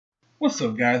What's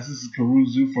up, guys? This is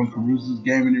Kruzers from Kruzers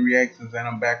Gaming and Reactions, and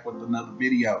I'm back with another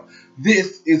video.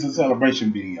 This is a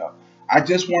celebration video. I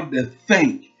just wanted to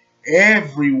thank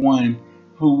everyone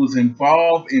who was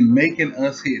involved in making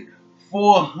us hit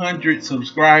 400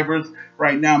 subscribers.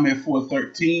 Right now I'm at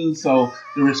 413, so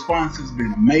the response has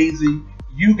been amazing.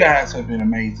 You guys have been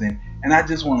amazing, and I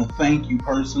just want to thank you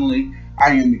personally.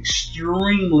 I am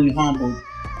extremely humbled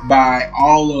by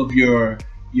all of your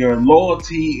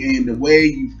loyalty and the way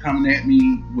you've come at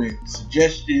me with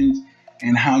suggestions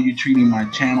and how you're treating my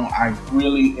channel. I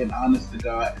really and honest to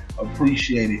God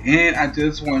appreciate it. And I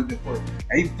just wanted to put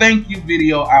a thank you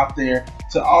video out there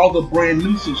to all the brand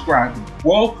new subscribers.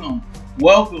 Welcome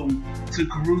to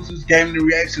Kruzers Gaming and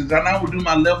Reactions. I know we'll do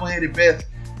my level-headed best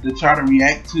to try to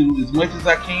react to as much as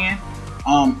I can.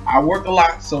 I work a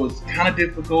lot, so it's kind of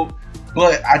difficult,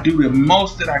 but I do the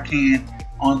most that I can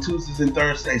on Tuesdays and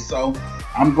Thursdays. So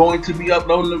I'm going to be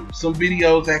uploading some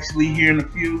videos actually here in a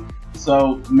few,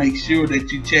 so make sure that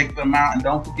you check them out, and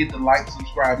don't forget to like,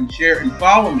 subscribe, and share, and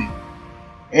follow me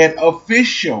at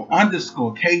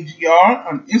official_KGR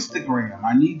on Instagram.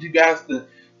 I need you guys to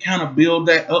kind of build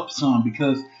that up some,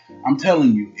 because I'm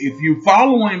telling you, if you're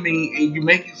following me and you're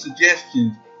making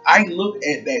suggestions, I look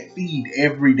at that feed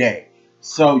every day.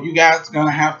 So you guys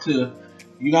gonna have to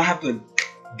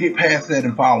get past that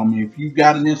and follow me if you've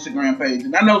got an Instagram page.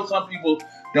 And I know some people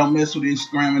don't mess with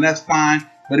Instagram, and that's fine,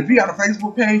 but if you got a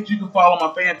Facebook page, you can follow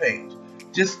my fan page.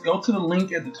 Just go to the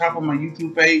link at the top of my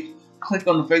YouTube page, click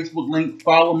on the Facebook link,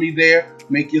 follow me there,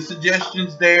 make your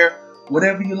suggestions there,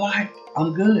 whatever you like.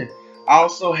 I'm good. I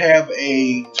also have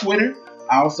a Twitter.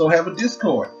 I also have a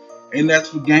Discord, and that's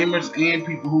for gamers and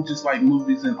people who just like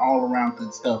movies and all around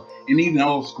good stuff, and even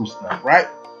old school stuff, right?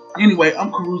 Anyway,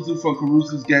 I'm Kruzers from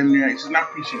Kruzers Gaming Reactions, and I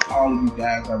appreciate all of you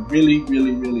guys. I really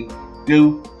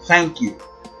do. Thank you.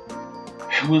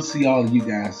 And we'll see all of you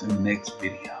guys in the next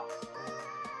video.